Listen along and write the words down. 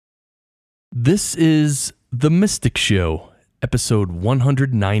This is The Mystic Show, episode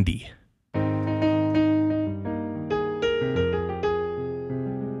 190.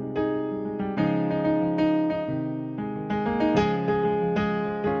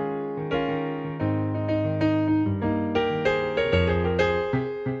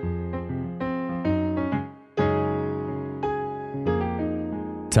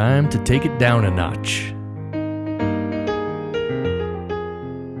 Time to take it down a notch.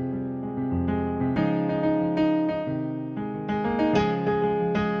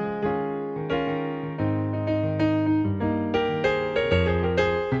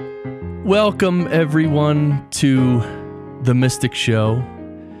 Welcome, everyone, to The Mystic Show.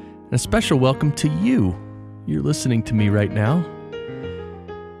 And a special welcome to you. You're listening to me right now.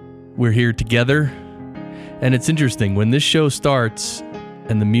 We're here together. And it's interesting, when this show starts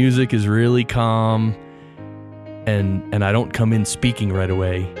and the music is really calm and I don't come in speaking right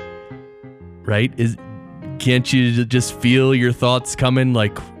away, right? Can't you just feel your thoughts coming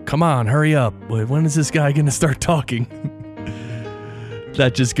like, come on, hurry up. When is this guy going to start talking?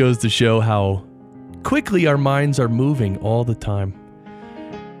 That just goes to show how quickly our minds are moving all the time.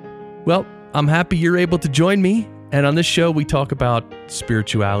 Well, I'm happy you're able to join me. And on this show, we talk about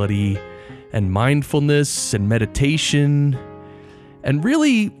spirituality and mindfulness and meditation. And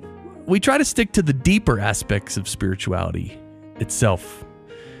really, we try to stick to the deeper aspects of spirituality itself.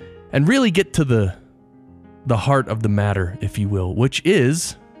 And really get to the heart of the matter, if you will, which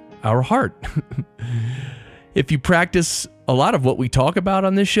is our heart. If you practice a lot of what we talk about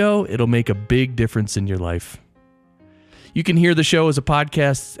on this show, it'll make a big difference in your life. You can hear the show as a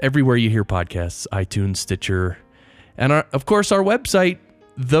podcast everywhere you hear podcasts, iTunes, Stitcher, and of course our website,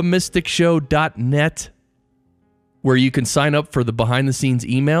 themysticshow.net, where you can sign up for the behind-the-scenes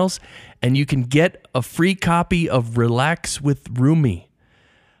emails, and you can get a free copy of Relax with Rumi.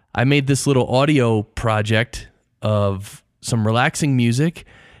 I made this little audio project of some relaxing music,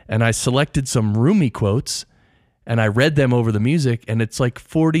 and I selected some Rumi quotes, and I read them over the music, and it's like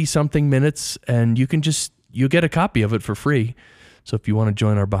 40-something minutes, and you'll get a copy of it for free. So if you want to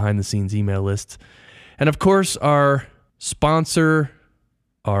join our behind-the-scenes email list. And of course, our sponsor,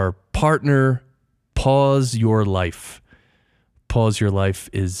 our partner, Pause Your Life. Pause Your Life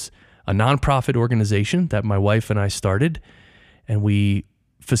is a nonprofit organization that my wife and I started, and we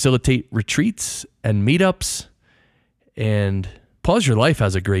facilitate retreats and meetups. And Pause Your Life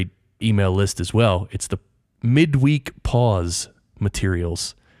has a great email list as well. It's the midweek pause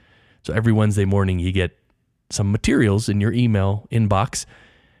materials. So every Wednesday morning you get some materials in your email inbox.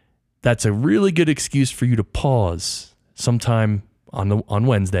 That's a really good excuse for you to pause sometime on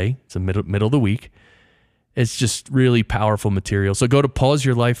Wednesday. It's the middle of the week. It's just really powerful material. So go to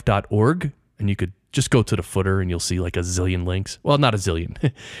pauseyourlife.org and you could just go to the footer and you'll see like a zillion links. Well, not a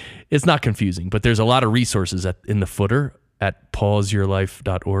zillion. It's not confusing, but there's a lot of resources in the footer at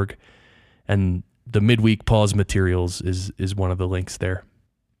pauseyourlife.org. And the midweek pause materials is one of the links there.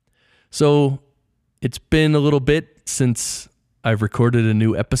 So it's been a little bit since I've recorded a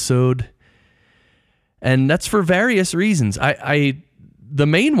new episode, and that's for various reasons. The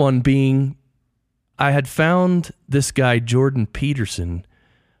main one being I had found this guy, Jordan Peterson,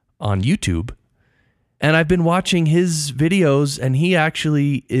 on YouTube, and I've been watching his videos, and he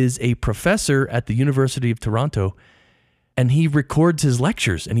actually is a professor at the University of Toronto, and he records his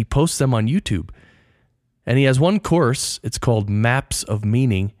lectures, and he posts them on YouTube. And he has one course, it's called Maps of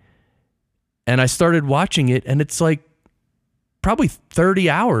Meaning, and I started watching it, and it's like probably 30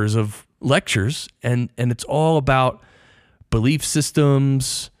 hours of lectures, and it's all about belief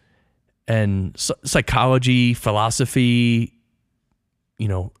systems and psychology, philosophy,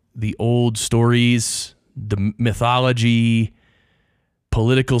 the old stories, the mythology,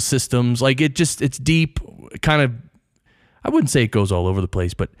 political systems. Like it's deep, kind of, I wouldn't say it goes all over the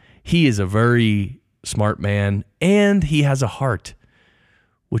place, but he is a very smart man, and he has a heart,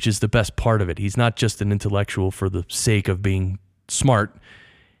 which is the best part of it. He's not just an intellectual for the sake of being smart.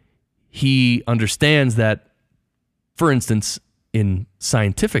 He understands that, for instance, in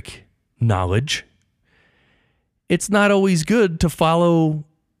scientific knowledge, it's not always good to follow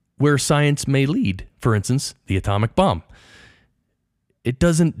where science may lead. For instance, the atomic bomb. It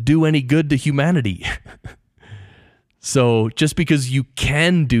doesn't do any good to humanity. So just because you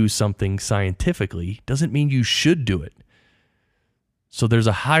can do something scientifically doesn't mean you should do it. So there's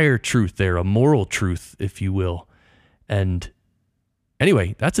a higher truth there, a moral truth, if you will. And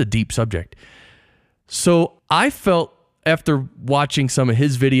anyway, that's a deep subject. So I felt, after watching some of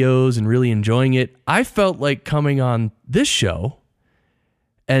his videos and really enjoying it, I felt like coming on this show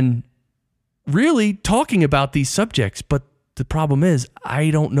and really talking about these subjects. But the problem is,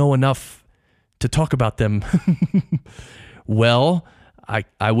 I don't know enough to talk about them well.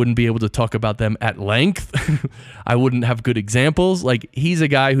 I wouldn't be able to talk about them at length. I wouldn't have good examples. Like, he's a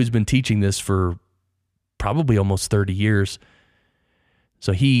guy who's been teaching this for probably almost 30 years.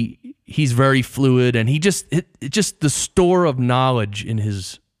 So he's very fluid, and just the store of knowledge in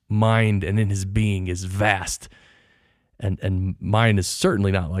his mind and in his being is vast. And mine is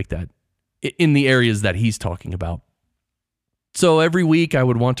certainly not like that in the areas that he's talking about. So every week I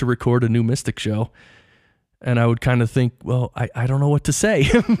would want to record a new Mystic show, and I would kind of think, well, I don't know what to say.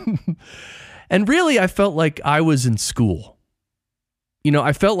 And really, I felt like I was in school.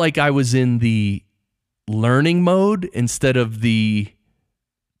 I felt like I was in the learning mode instead of the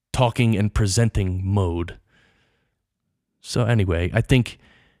talking and presenting mode. So anyway, I think,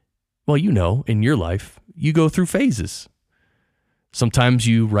 well, in your life, you go through phases. Sometimes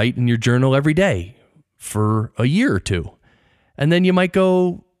you write in your journal every day for a year or two. And then you might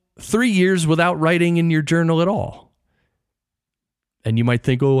go 3 years without writing in your journal at all. And you might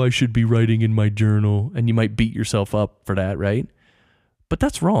think, I should be writing in my journal. And you might beat yourself up for that, right? But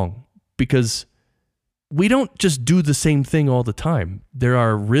that's wrong, because we don't just do the same thing all the time. There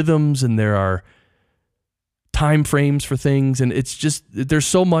are rhythms and there are time frames for things. And it's just, there's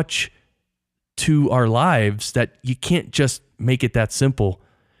so much to our lives that you can't just make it that simple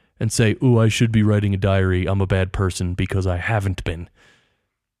and say, I should be writing a diary. I'm a bad person because I haven't been.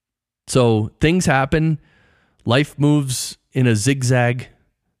 So things happen. Life moves in a zigzag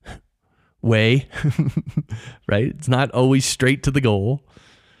way, right? It's not always straight to the goal.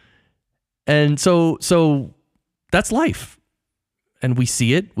 And so that's life. And we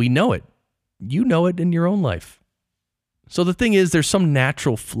see it, we know it. You know it in your own life. So the thing is, there's some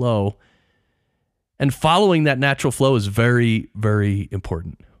natural flow, and following that natural flow is very, very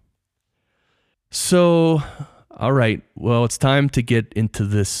important. So, all right, well, it's time to get into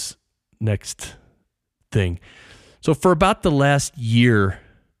this next thing. So for about the last year,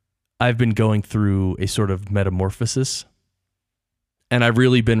 I've been going through a sort of metamorphosis, and I've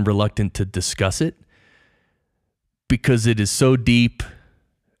really been reluctant to discuss it because it is so deep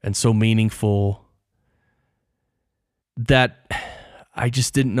and so meaningful that I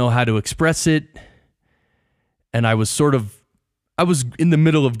just didn't know how to express it. And I was in the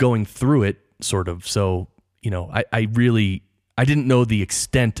middle of going through it, sort of. So, I didn't know the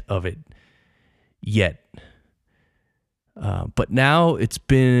extent of it yet. But now it's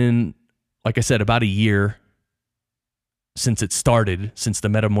been, like I said, about a year since the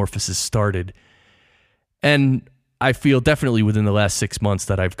metamorphosis started. And I feel definitely within the last 6 months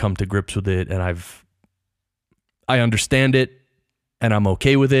that I've come to grips with it, and I understand it, and I'm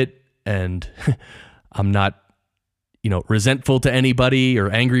okay with it, and I'm not, resentful to anybody or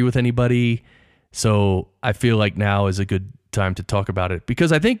angry with anybody. So I feel like now is a good time to talk about it,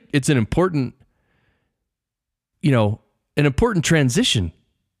 because I think it's an important transition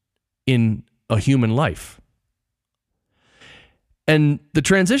in a human life. And the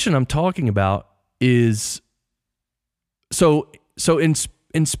transition I'm talking about is, so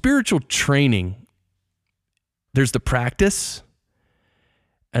in spiritual training, there's the practice,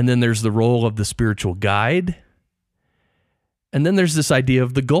 and then there's the role of the spiritual guide, and then there's this idea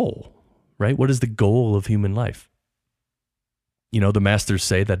of the goal, right? What is the goal of human life? The masters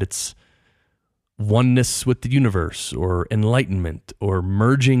say that it's oneness with the universe, or enlightenment, or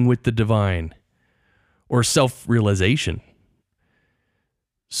merging with the divine, or self-realization.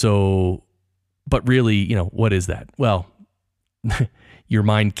 So, but really, what is that? Well, your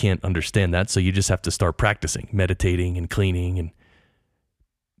mind can't understand that, so you just have to start practicing, meditating and cleaning and,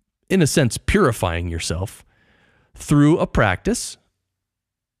 in a sense, purifying yourself through a practice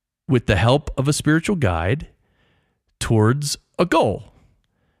with the help of a spiritual guide towards a goal.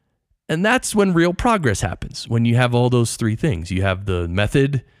 And that's when real progress happens, when you have all those three things. You have the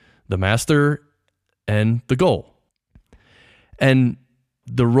method, the master, and the goal. And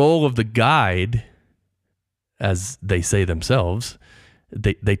the role of the guide, as they say themselves,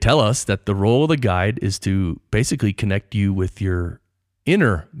 they tell us that the role of the guide is to basically connect you with your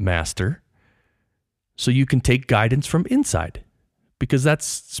inner master so you can take guidance from inside, because that's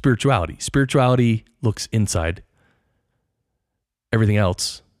spirituality. Spirituality looks inside. Everything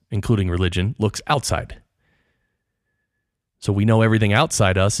else, including religion, looks outside. So we know everything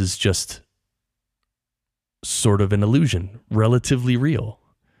outside us is just sort of an illusion, relatively real.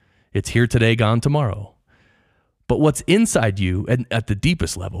 It's here today, gone tomorrow. But what's inside you, and at the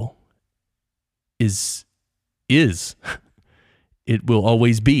deepest level, is it will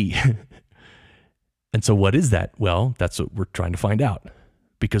always be. And so what is that? Well, that's what we're trying to find out.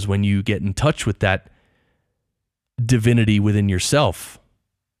 Because when you get in touch with that divinity within yourself,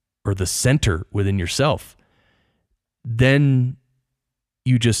 or the center within yourself, then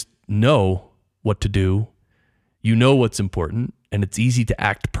you just know what to do. You know what's important, and it's easy to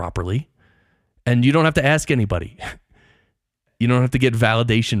act properly. And you don't have to ask anybody. You don't have to get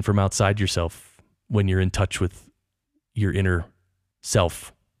validation from outside yourself when you're in touch with your inner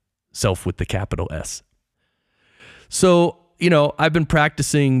self with the capital S. So, I've been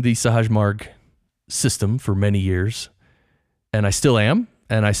practicing the Sahaj Marg system for many years, and I still am,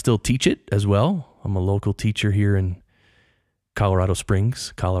 and I still teach it as well. I'm a local teacher here in Colorado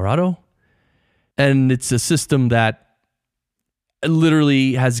Springs, Colorado. And it's a system that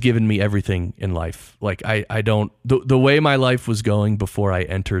literally has given me everything in life. Like the way my life was going before I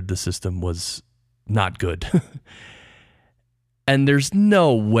entered the system was not good. And there's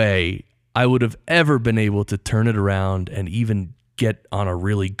no way I would have ever been able to turn it around and even get on a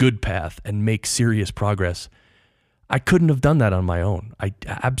really good path and make serious progress. I couldn't have done that on my own. I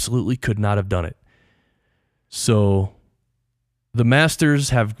absolutely could not have done it. So the masters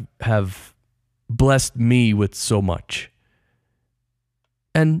have blessed me with so much.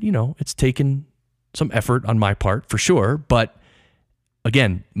 And, it's taken some effort on my part for sure. But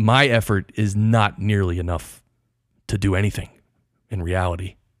again, my effort is not nearly enough to do anything in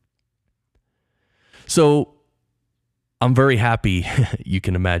reality. So I'm very happy, you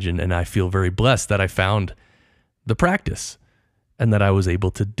can imagine, and I feel very blessed that I found the practice and that I was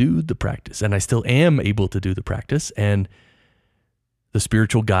able to do the practice. And I still am able to do the practice. And the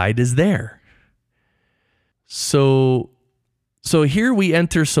spiritual guide is there. So here we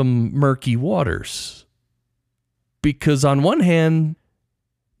enter some murky waters, because on one hand,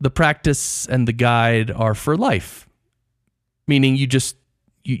 the practice and the guide are for life, meaning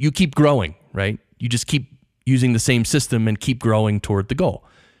you keep growing, right? You just keep using the same system and keep growing toward the goal.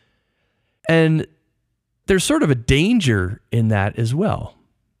 And there's sort of a danger in that as well,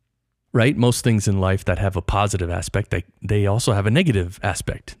 right? Most things in life that have a positive aspect, they also have a negative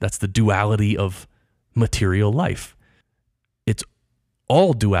aspect. That's the duality of material life. It's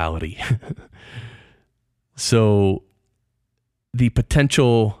all duality. So the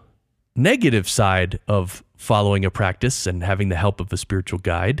potential negative side of following a practice and having the help of a spiritual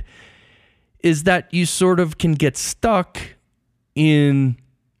guide is that you sort of can get stuck in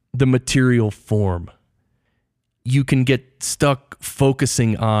the material form. You can get stuck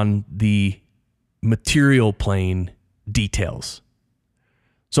focusing on the material plane details.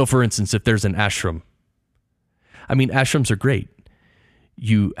 So for instance, if there's an ashram, ashrams are great.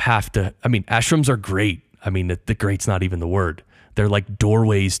 Ashrams are great. The great's not even the word. They're like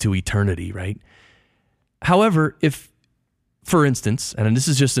doorways to eternity, right? However, if, for instance, and this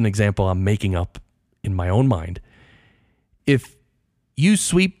is just an example I'm making up in my own mind, if you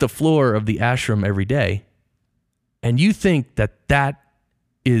sweep the floor of the ashram every day and you think that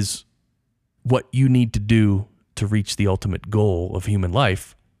is what you need to do to reach the ultimate goal of human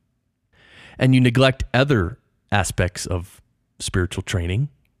life, and you neglect other aspects of spiritual training,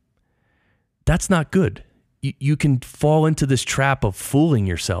 that's not good. You can fall into this trap of fooling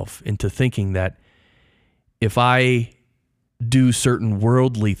yourself into thinking that if I do certain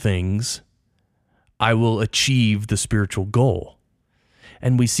worldly things, I will achieve the spiritual goal.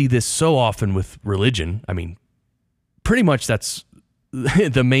 And we see this so often with religion. Pretty much that's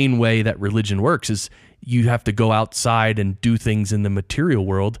the main way that religion works, is you have to go outside and do things in the material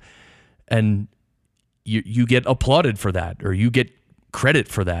world, and you get applauded for that, or you get credit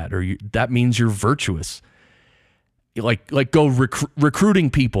for that, or that means you're virtuous. Like go recruiting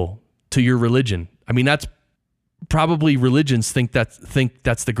people to your religion. That's probably religions think that's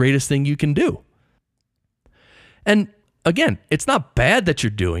the greatest thing you can do. And again, it's not bad that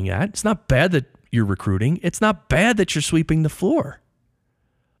you're doing that. It's not bad that you're recruiting. It's not bad that you're sweeping the floor.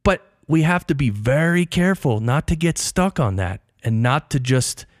 But we have to be very careful not to get stuck on that, and not to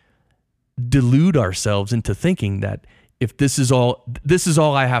just delude ourselves into thinking that if this is all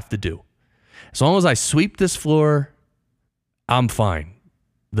I have to do. As long as I sweep this floor, I'm fine.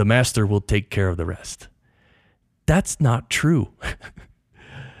 The master will take care of the rest. That's not true.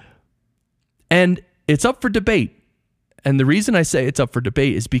 And it's up for debate. And the reason I say it's up for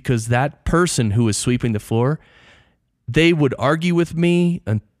debate is because that person who is sweeping the floor, they would argue with me,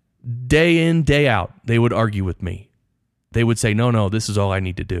 and day in, day out, they would argue with me. They would say, no, this is all I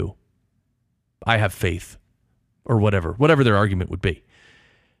need to do. I have faith, or whatever their argument would be.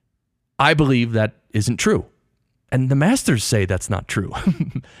 I believe that isn't true. And the masters say that's not true.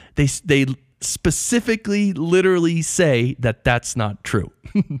 They specifically, literally say that that's not true.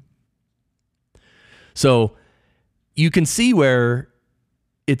 So you can see where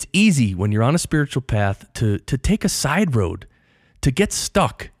it's easy when you're on a spiritual path to take a side road, to get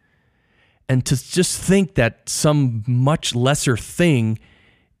stuck And to just think that some much lesser thing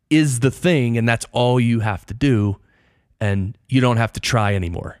is the thing and that's all you have to do and you don't have to try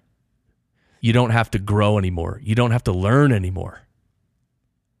anymore. You don't have to grow anymore. You don't have to learn anymore.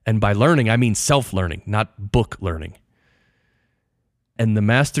 And by learning, I mean self-learning, not book learning. And the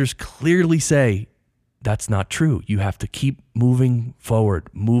masters clearly say that's not true. You have to keep moving forward,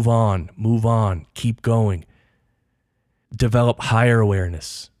 move on, keep going. Develop higher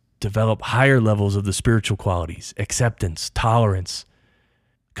awareness, develop higher levels of the spiritual qualities, acceptance, tolerance,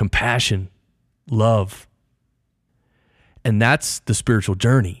 compassion, love. And that's the spiritual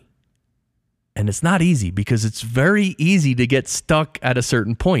journey. And it's not easy because it's very easy to get stuck at a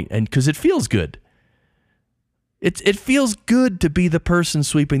certain point and because it feels good. It feels good to be the person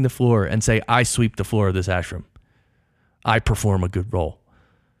sweeping the floor and say, I sweep the floor of this ashram. I perform a good role.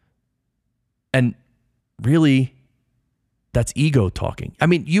 And really, that's ego talking. I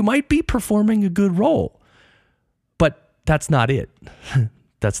mean, you might be performing a good role, but that's not it.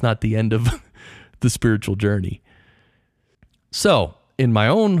 That's not the end of the spiritual journey. So, in my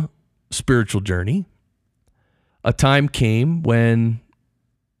own spiritual journey, a time came when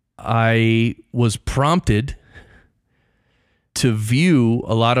I was prompted to view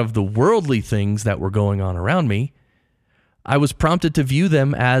a lot of the worldly things that were going on around me. I was prompted to view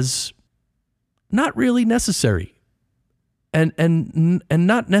them as not really necessary and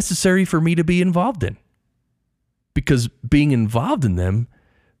not necessary for me to be involved in. Because being involved in them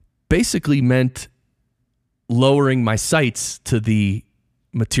basically meant lowering my sights to the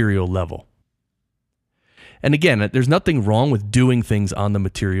material level. And again, there's nothing wrong with doing things on the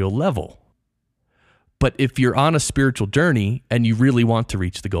material level. But if you're on a spiritual journey and you really want to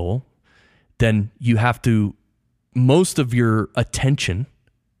reach the goal, then you have to, most of your attention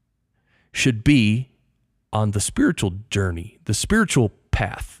should be on the spiritual journey, the spiritual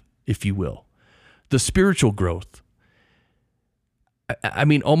path, if you will, the spiritual growth. I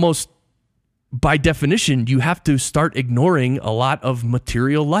mean, almost by definition, you have to start ignoring a lot of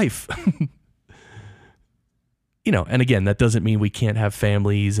material life. And again, that doesn't mean we can't have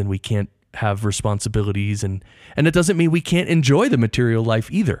families and we can't have responsibilities, and it doesn't mean we can't enjoy the material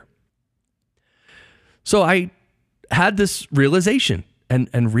life either. So I had this realization,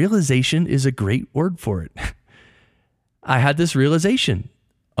 and realization is a great word for it. I had this realization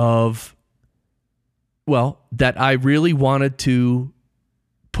of, that I really wanted to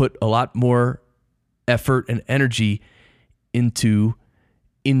put a lot more effort and energy into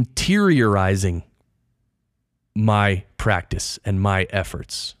interiorizing my practice and my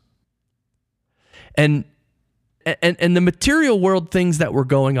efforts. And the material world things that were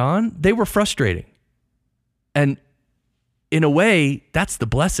going on, they were frustrating. And in a way, that's the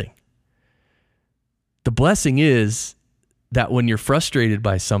blessing. The blessing is that when you're frustrated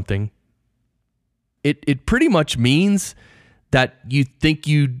by something, it pretty much means that you think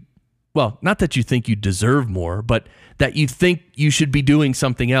not that you think you deserve more, but that you think you should be doing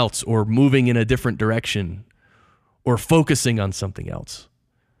something else or moving in a different direction or focusing on something else.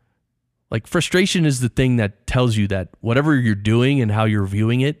 Like frustration is the thing that tells you that whatever you're doing and how you're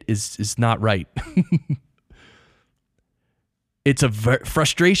viewing it is not right.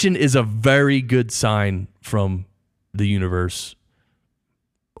 Frustration is a very good sign from the universe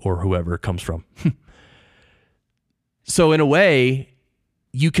or whoever it comes from. So in a way,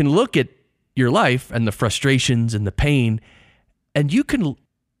 you can look at your life and the frustrations and the pain, and you can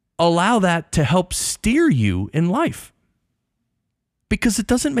allow that to help steer you in life. Because it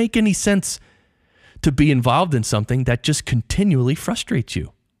doesn't make any sense to be involved in something that just continually frustrates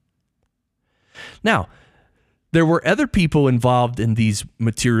you. Now, there were other people involved in these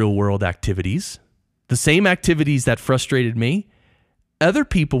material world activities, the same activities that frustrated me. Other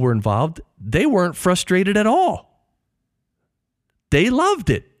people were involved. They weren't frustrated at all. They loved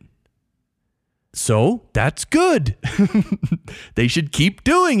it. So that's good. They should keep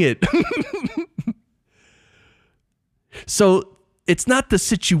doing it. So it's not the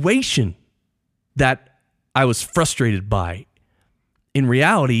situation that I was frustrated by. In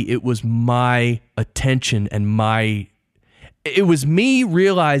reality, it was my attention and it was me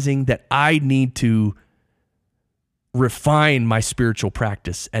realizing that I need to refine my spiritual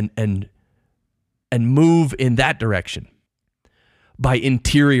practice and move in that direction by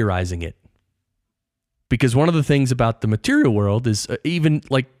interiorizing it. Because one of the things about the material world is even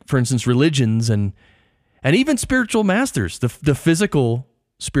like, for instance, religions and even spiritual masters, the physical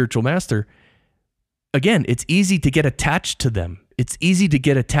spiritual master, again, it's easy to get attached to them. It's easy to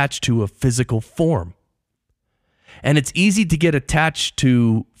get attached to a physical form. And it's easy to get attached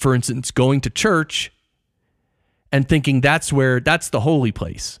to, for instance, going to church and thinking that's the holy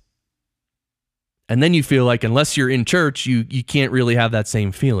place. And then you feel like unless you're in church, you can't really have that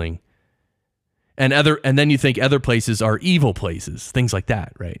same feeling. And then you think other places are evil places, things like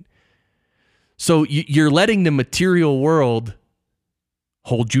that, right? So you're letting the material world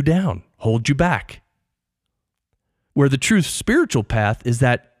hold you down, hold you back. Where the true spiritual path is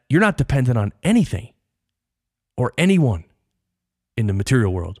that you're not dependent on anything or anyone in the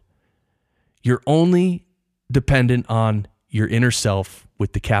material world. You're only dependent on your inner self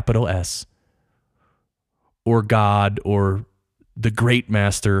with the capital S, or God, or the great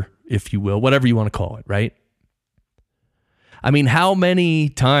master, if you will, whatever you want to call it, right? I mean, how many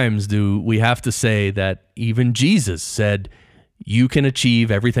times do we have to say that even Jesus said, you can achieve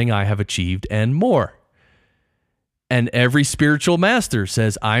everything I have achieved and more? And every spiritual master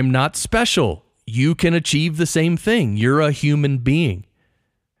says, I'm not special. You can achieve the same thing. You're a human being.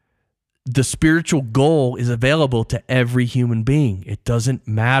 The spiritual goal is available to every human being. It doesn't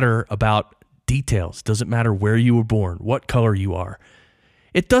matter about details. It doesn't matter where you were born, what color you are.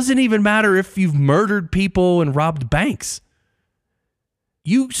 It doesn't even matter if you've murdered people and robbed banks.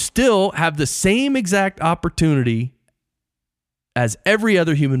 You still have the same exact opportunity as every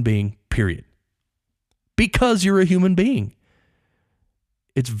other human being, period. Because you're a human being.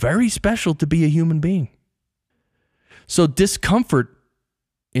 It's very special to be a human being. So discomfort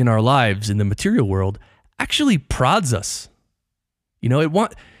in our lives in the material world actually prods us.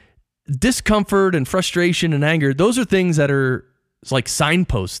 Discomfort and frustration and anger, those are things that are like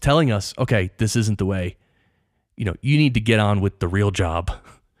signposts telling us, okay, this isn't the way. You need to get on with the real job.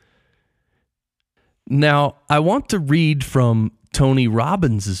 Now, I want to read from Tony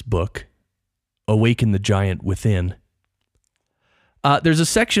Robbins' book, Awaken the Giant Within. There's a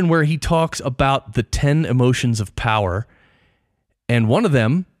section where he talks about the 10 emotions of power, and one of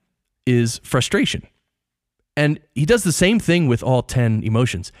them is frustration. And he does the same thing with all 10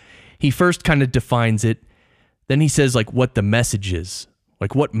 emotions. He first kind of defines it, then he says like what the message is.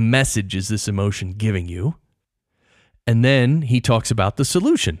 Like what message is this emotion giving you? And then he talks about the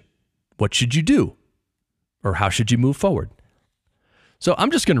solution. What should you do? Or how should you move forward? So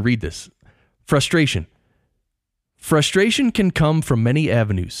I'm just going to read this. Frustration. Frustration can come from many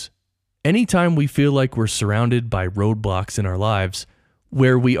avenues. Anytime we feel like we're surrounded by roadblocks in our lives,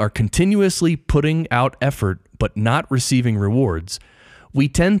 where we are continuously putting out effort but not receiving rewards, we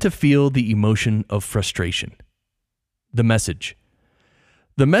tend to feel the emotion of frustration. The message.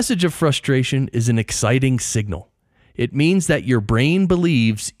 The message of frustration is an exciting signal. It means that your brain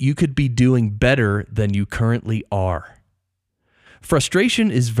believes you could be doing better than you currently are.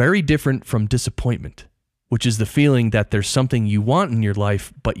 Frustration is very different from disappointment, which is the feeling that there's something you want in your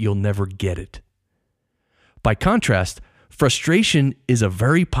life, but you'll never get it. By contrast, frustration is a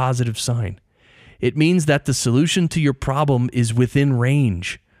very positive sign. It means that the solution to your problem is within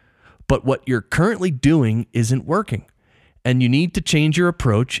range, but what you're currently doing isn't working, and you need to change your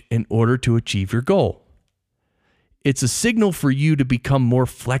approach in order to achieve your goal. It's a signal for you to become more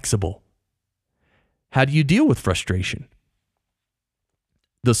flexible. How do you deal with frustration?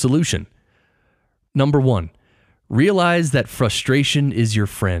 The solution. Number 1, realize that frustration is your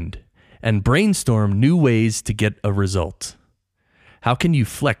friend and brainstorm new ways to get a result. How can you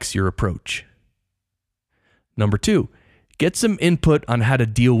flex your approach? Number 2, get some input on how to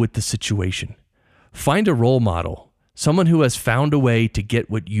deal with the situation. Find a role model, someone who has found a way to get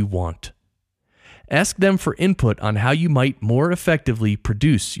what you want. Ask them for input on how you might more effectively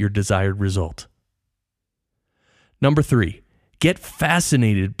produce your desired result. Number 3, get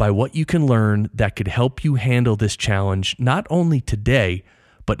fascinated by what you can learn that could help you handle this challenge not only today,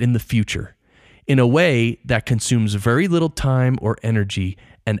 but in the future, in a way that consumes very little time or energy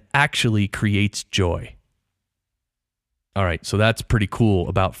and actually creates joy. All right, so that's pretty cool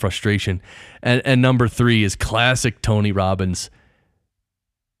about frustration. And number 3 is classic Tony Robbins.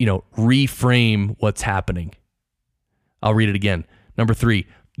 Reframe what's happening. I'll read it again. Number 3,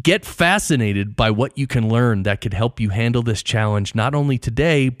 get fascinated by what you can learn that could help you handle this challenge not only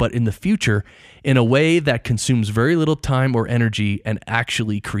today, but in the future in a way that consumes very little time or energy and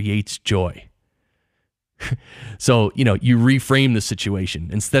actually creates joy. So, you reframe the situation.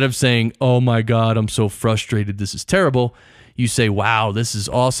 Instead of saying, oh my God, I'm so frustrated, this is terrible, you say, wow, this is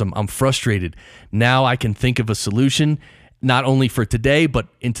awesome, I'm frustrated. Now I can think of a solution, not only for today, but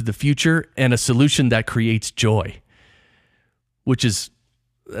into the future, and a solution that creates joy. Which is,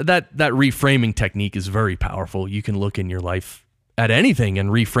 that reframing technique is very powerful. You can look in your life at anything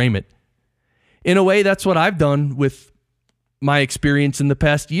and reframe it. In a way, that's what I've done with my experience in the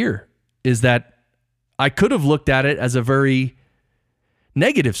past year, is that I could have looked at it as a very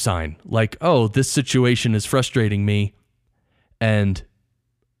negative sign, like, oh, this situation is frustrating me, and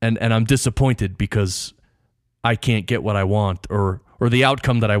and I'm disappointed because I can't get what I want, or the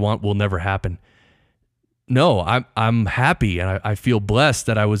outcome that I want will never happen. No, I'm happy, and I feel blessed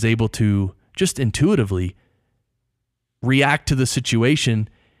that I was able to just intuitively react to the situation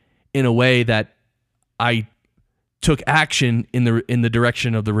in a way that I took action in the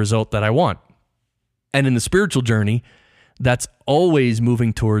direction of the result that I want. And in the spiritual journey, that's always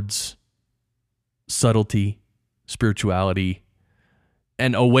moving towards subtlety, spirituality,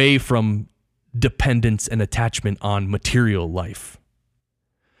 and away from dependence and attachment on material life.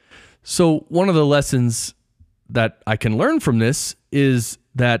 So one of the lessons that I can learn from this is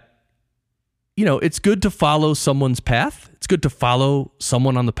that, it's good to follow someone's path. It's good to follow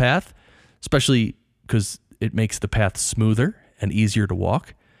someone on the path, especially because it makes the path smoother and easier to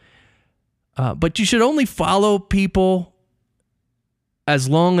walk. But you should only follow people as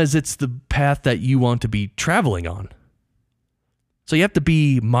long as it's the path that you want to be traveling on. So you have to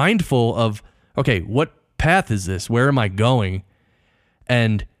be mindful of, okay, what path is this? Where am I going?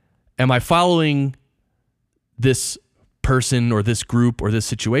 And am I following this person or this group or this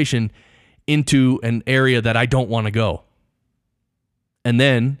situation into an area that I don't want to go? And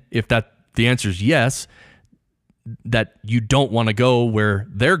then if the answer is yes, that you don't want to go where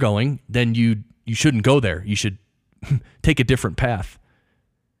they're going, then you shouldn't go there. You should take a different path.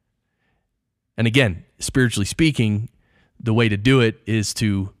 And again, spiritually speaking, the way to do it is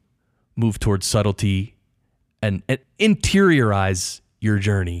to move towards subtlety and interiorize your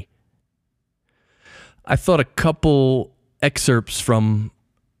journey. I thought a couple excerpts from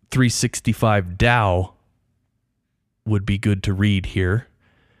 365 Tao would be good to read here.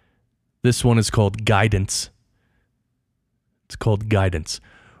 This one is called Guidance. It's called Guidance.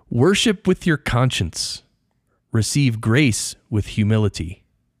 Worship with your conscience. Receive grace with humility.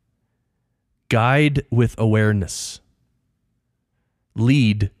 Guide with awareness.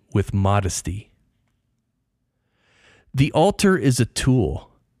 Lead with modesty. The altar is a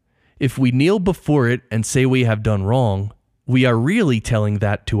tool. If we kneel before it and say we have done wrong, we are really telling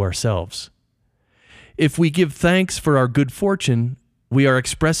that to ourselves. If we give thanks for our good fortune, we are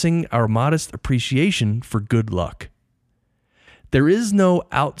expressing our modest appreciation for good luck. There is no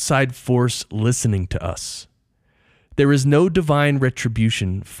outside force listening to us. There is no divine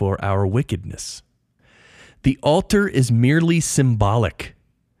retribution for our wickedness. The altar is merely symbolic.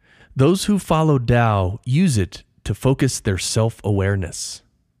 Those who follow Tao use it to focus their self-awareness.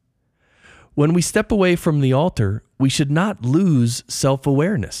 When we step away from the altar, we should not lose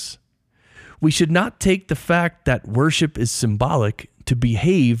self-awareness. We should not take the fact that worship is symbolic to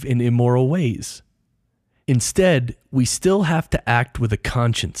behave in immoral ways. Instead, we still have to act with a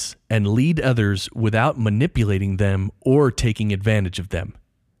conscience and lead others without manipulating them or taking advantage of them.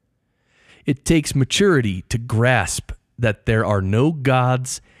 It takes maturity to grasp that there are no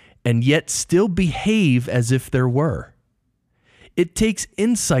gods and yet still behave as if there were. It takes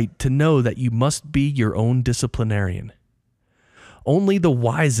insight to know that you must be your own disciplinarian. Only the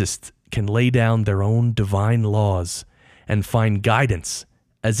wisest can lay down their own divine laws and find guidance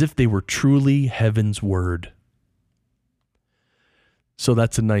as if they were truly heaven's word. So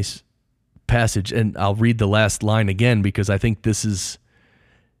that's a nice passage, and I'll read the last line again because I think this is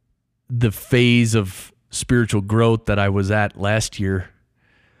the phase of spiritual growth that I was at last year.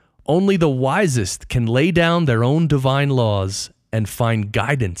 Only the wisest can lay down their own divine laws and find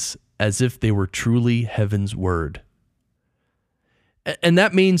guidance as if they were truly heaven's word. And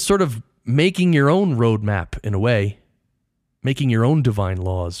that means sort of making your own roadmap in a way, making your own divine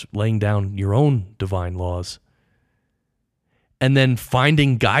laws, laying down your own divine laws, and then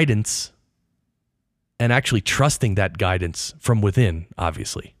finding guidance and actually trusting that guidance from within,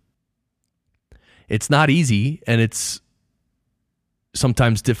 obviously. It's not easy, and it's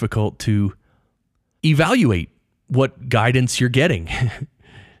sometimes difficult to evaluate what guidance you're getting.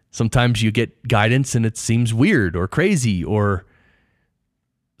 Sometimes you get guidance and it seems weird or crazy, or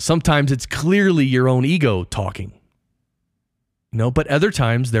sometimes it's clearly your own ego talking. But other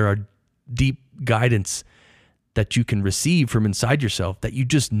times there are deep guidance that you can receive from inside yourself that you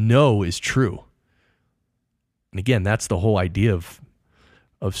just know is true. And again, that's the whole idea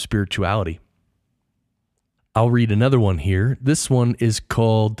of spirituality. I'll read another one here. This one is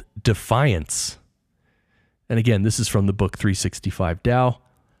called Defiance. And again, this is from the book 365 Tao.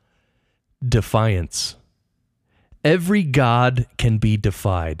 Defiance. Every god can be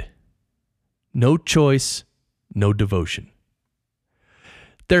defied. No choice, no devotion.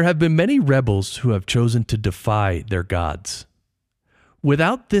 There have been many rebels who have chosen to defy their gods.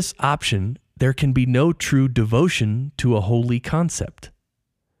 Without this option, there can be no true devotion to a holy concept.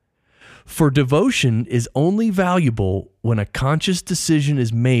 For devotion is only valuable when a conscious decision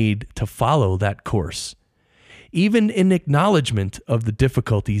is made to follow that course, even in acknowledgement of the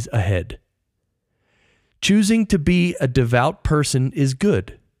difficulties ahead. Choosing to be a devout person is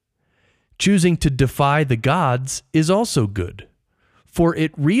good. Choosing to defy the gods is also good, for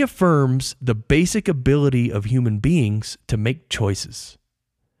it reaffirms the basic ability of human beings to make choices.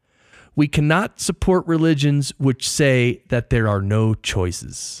 We cannot support religions which say that there are no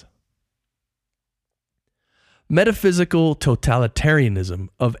choices. Metaphysical totalitarianism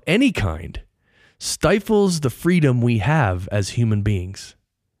of any kind stifles the freedom we have as human beings.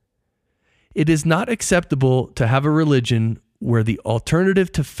 It is not acceptable to have a religion where the alternative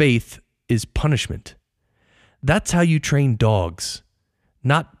to faith is punishment. That's how you train dogs,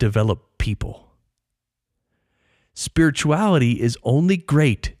 not develop people. Spirituality is only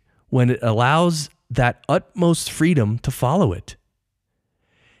great when it allows that utmost freedom to follow it.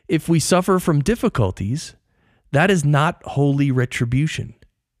 If we suffer from difficulties, that is not holy retribution,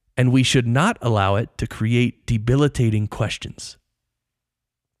 and we should not allow it to create debilitating questions.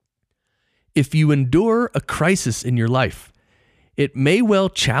 If you endure a crisis in your life, it may well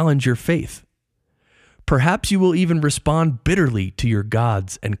challenge your faith. Perhaps you will even respond bitterly to your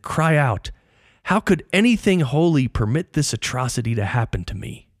gods and cry out, "How could anything holy permit this atrocity to happen to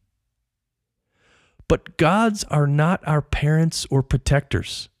me?" But gods are not our parents or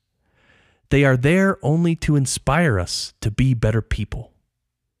protectors. They are there only to inspire us to be better people.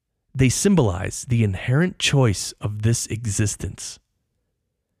 They symbolize the inherent choice of this existence.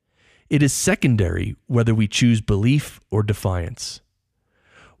 It is secondary whether we choose belief or defiance.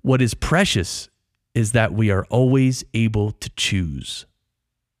 What is precious is that we are always able to choose.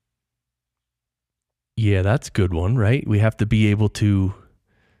 Yeah, that's a good one, right? We have to be able to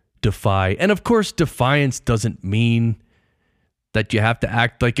defy. And of course, defiance doesn't mean that you have to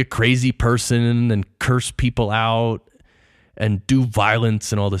act like a crazy person and curse people out and do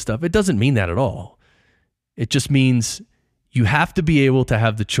violence and all this stuff. It doesn't mean that at all. It just means you have to be able to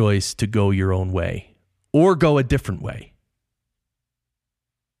have the choice to go your own way or go a different way.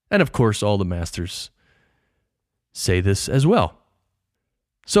 And of course, all the masters say this as well.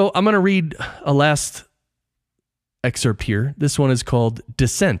 So I'm going to read a last excerpt here. This one is called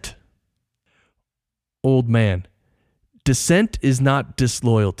Dissent. Old man, dissent is not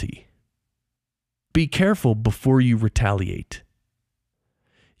disloyalty. Be careful before you retaliate.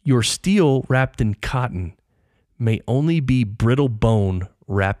 Your steel wrapped in cotton may only be brittle bone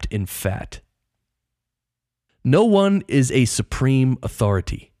wrapped in fat. No one is a supreme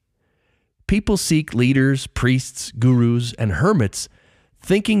authority. People seek leaders, priests, gurus, and hermits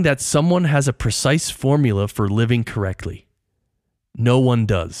thinking that someone has a precise formula for living correctly. No one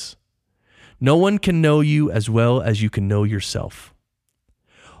does. No one can know you as well as you can know yourself.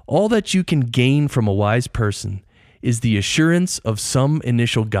 All that you can gain from a wise person is the assurance of some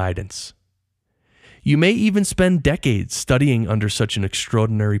initial guidance. You may even spend decades studying under such an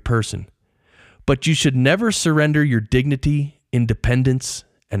extraordinary person, but you should never surrender your dignity, independence,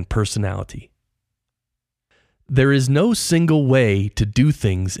 and personality. There is no single way to do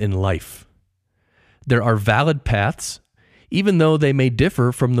things in life. There are valid paths, even though they may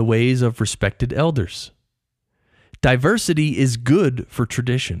differ from the ways of respected elders. Diversity is good for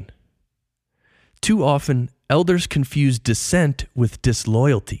tradition. Too often, elders confuse dissent with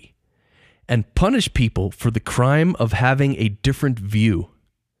disloyalty and punish people for the crime of having a different view.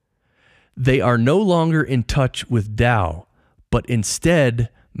 They are no longer in touch with Tao, but instead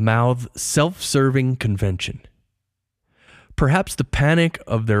mouth self-serving convention. Perhaps the panic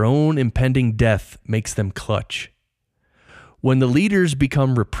of their own impending death makes them clutch. When the leaders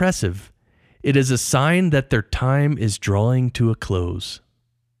become repressive, it is a sign that their time is drawing to a close.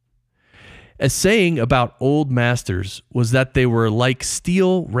 A saying about old masters was that they were like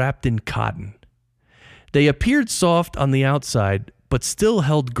steel wrapped in cotton. They appeared soft on the outside, but still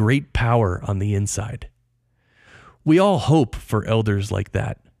held great power on the inside. We all hope for elders like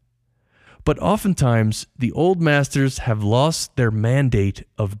that. But oftentimes, the old masters have lost their mandate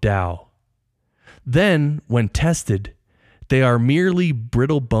of Tao. Then, when tested, they are merely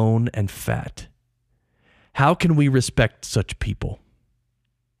brittle bone and fat. How can we respect such people?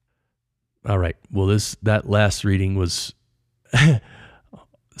 All right. Well, that last reading was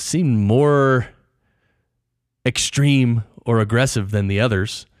seemed more extreme or aggressive than the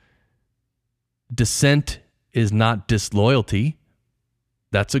others. Dissent is not disloyalty.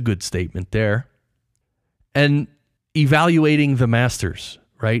 That's a good statement there. And evaluating the masters,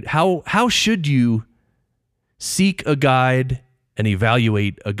 right? How should you seek a guide and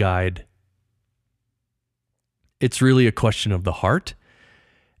evaluate a guide? It's really a question of the heart.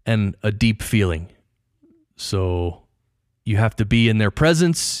 and a deep feeling. So you have to be in their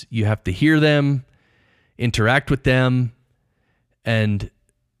presence, you have to hear them, interact with them, and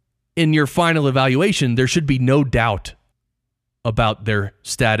in your final evaluation, there should be no doubt about their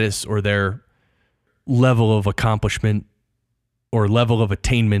status or their level of accomplishment or level of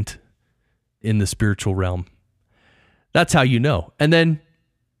attainment in the spiritual realm. That's how you know. And then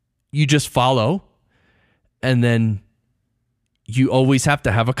you just follow, and then you always have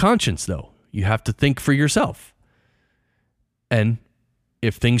to have a conscience, though. You have to think for yourself. And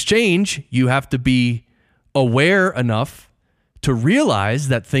if things change, you have to be aware enough to realize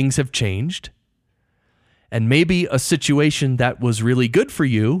that things have changed. And maybe a situation that was really good for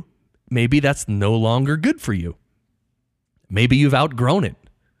you, maybe that's no longer good for you. Maybe you've outgrown it.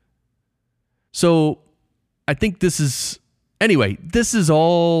 So I think this is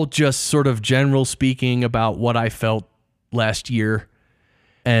all just sort of general speaking about what I felt last year.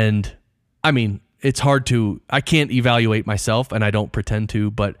 And I mean, I can't evaluate myself, and I don't pretend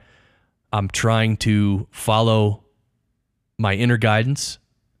to, but I'm trying to follow my inner guidance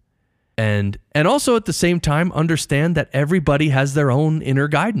and also at the same time understand that everybody has their own inner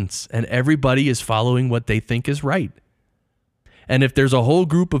guidance and everybody is following what they think is right. And if there's a whole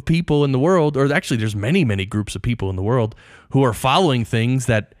group of people in the world, or actually there's many, many groups of people in the world who are following things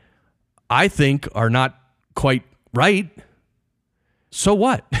that I think are not quite right, so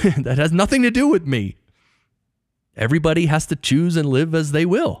what? That has nothing to do with me. Everybody has to choose and live as they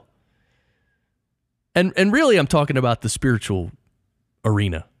will. And really, I'm talking about the spiritual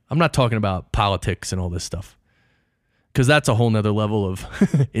arena. I'm not talking about politics and all this stuff, because that's a whole nother level of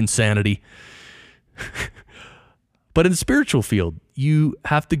insanity. But in the spiritual field, you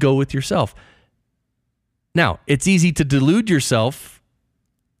have to go with yourself. Now, it's easy to delude yourself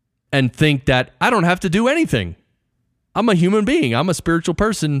and think that I don't have to do anything. I'm a human being. I'm a spiritual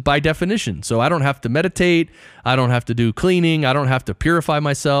person by definition. So I don't have to meditate. I don't have to do cleaning. I don't have to purify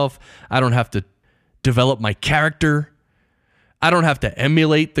myself. I don't have to develop my character. I don't have to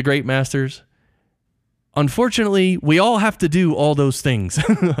emulate the great masters. Unfortunately, we all have to do all those things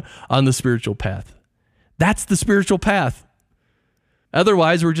on the spiritual path. That's the spiritual path.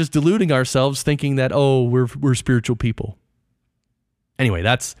 Otherwise, we're just deluding ourselves thinking that, we're spiritual people. Anyway,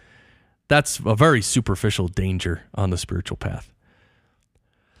 that's a very superficial danger on the spiritual path.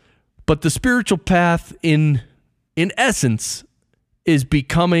 But the spiritual path in essence is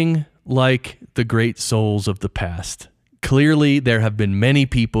becoming like the great souls of the past. Clearly, there have been many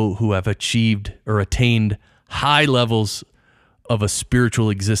people who have achieved or attained high levels of a spiritual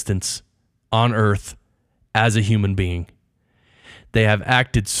existence on earth as a human being. They have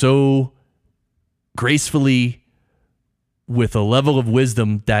acted so gracefully with a level of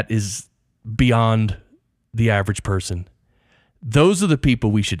wisdom that is beyond the average person. Those are the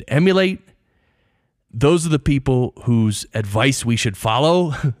people we should emulate. Those are the people whose advice we should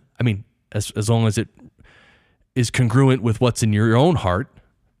follow. I mean, as long as it is congruent with what's in your own heart.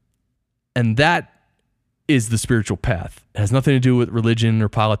 And that is the spiritual path. It has nothing to do with religion or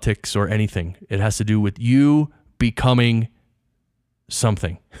politics or anything. It has to do with you becoming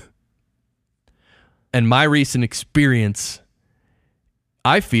something. And my recent experience,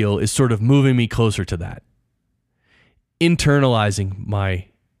 I feel, is sort of moving me closer to that. Internalizing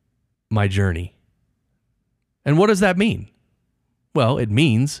my journey. And what does that mean? Well, it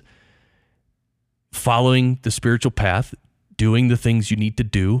means following the spiritual path, doing the things you need to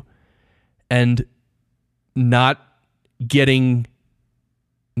do, and not being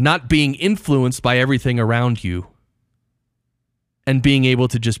influenced by everything around you, and being able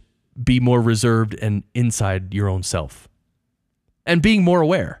to just be more reserved and inside your own self, and being more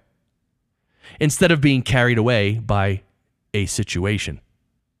aware instead of being carried away by a situation.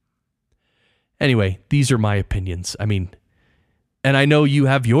 Anyway, these are my opinions. I mean, and I know you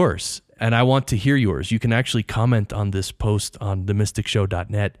have yours, and I want to hear yours. You can actually comment on this post on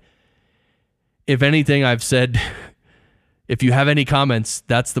themysticshow.net. If anything I've said, if you have any comments,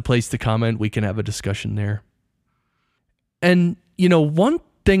 that's the place to comment. We can have a discussion there. And, one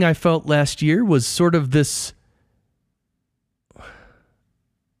thing I felt last year was sort of this,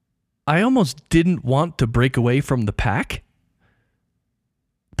 I almost didn't want to break away from the pack.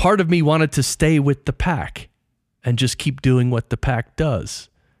 Part of me wanted to stay with the pack and just keep doing what the pack does.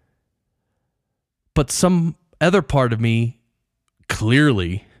 But some other part of me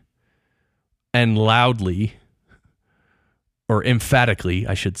clearly and loudly, or emphatically,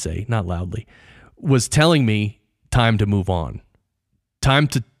 I should say, not loudly, was telling me time to move on. Time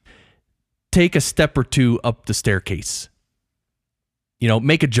to take a step or two up the staircase.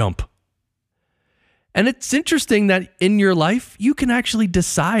 Make a jump. And it's interesting that in your life, you can actually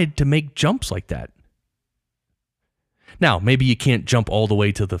decide to make jumps like that. Now, maybe you can't jump all the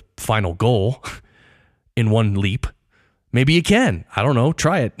way to the final goal in one leap. Maybe you can. I don't know.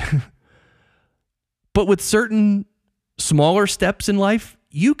 Try it. But with certain smaller steps in life,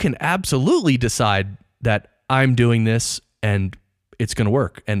 you can absolutely decide that I'm doing this and it's going to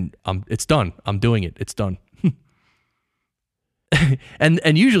work and it's done. I'm doing it. It's done.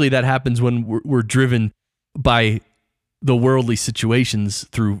 And usually that happens when we're driven by the worldly situations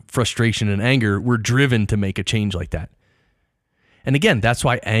through frustration and anger. We're driven to make a change like that. And again, that's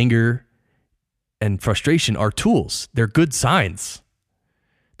why anger and frustration are tools. They're good signs.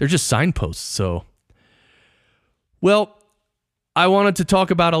 They're just signposts. So, well, I wanted to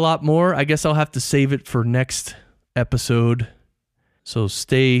talk about a lot more. I guess I'll have to save it for next episode. So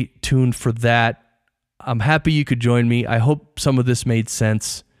stay tuned for that. I'm happy you could join me. I hope some of this made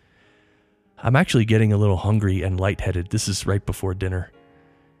sense. I'm actually getting a little hungry and lightheaded. This is right before dinner.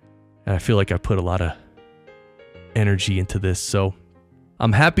 And I feel like I put a lot of energy into this. So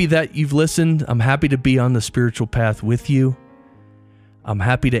I'm happy that you've listened. I'm happy to be on the spiritual path with you. I'm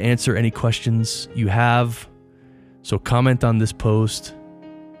happy to answer any questions you have. So comment on this post.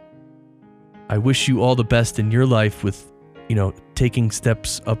 I wish you all the best in your life with, taking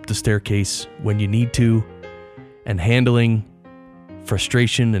steps up the staircase when you need to and handling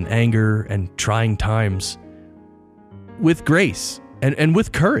frustration and anger and trying times with grace and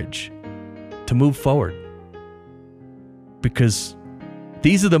with courage to move forward. Because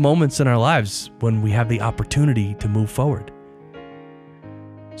these are the moments in our lives when we have the opportunity to move forward.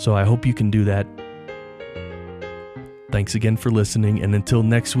 So I hope you can do that. Thanks again for listening, and until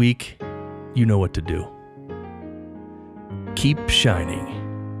next week, you know what to do. Keep shining.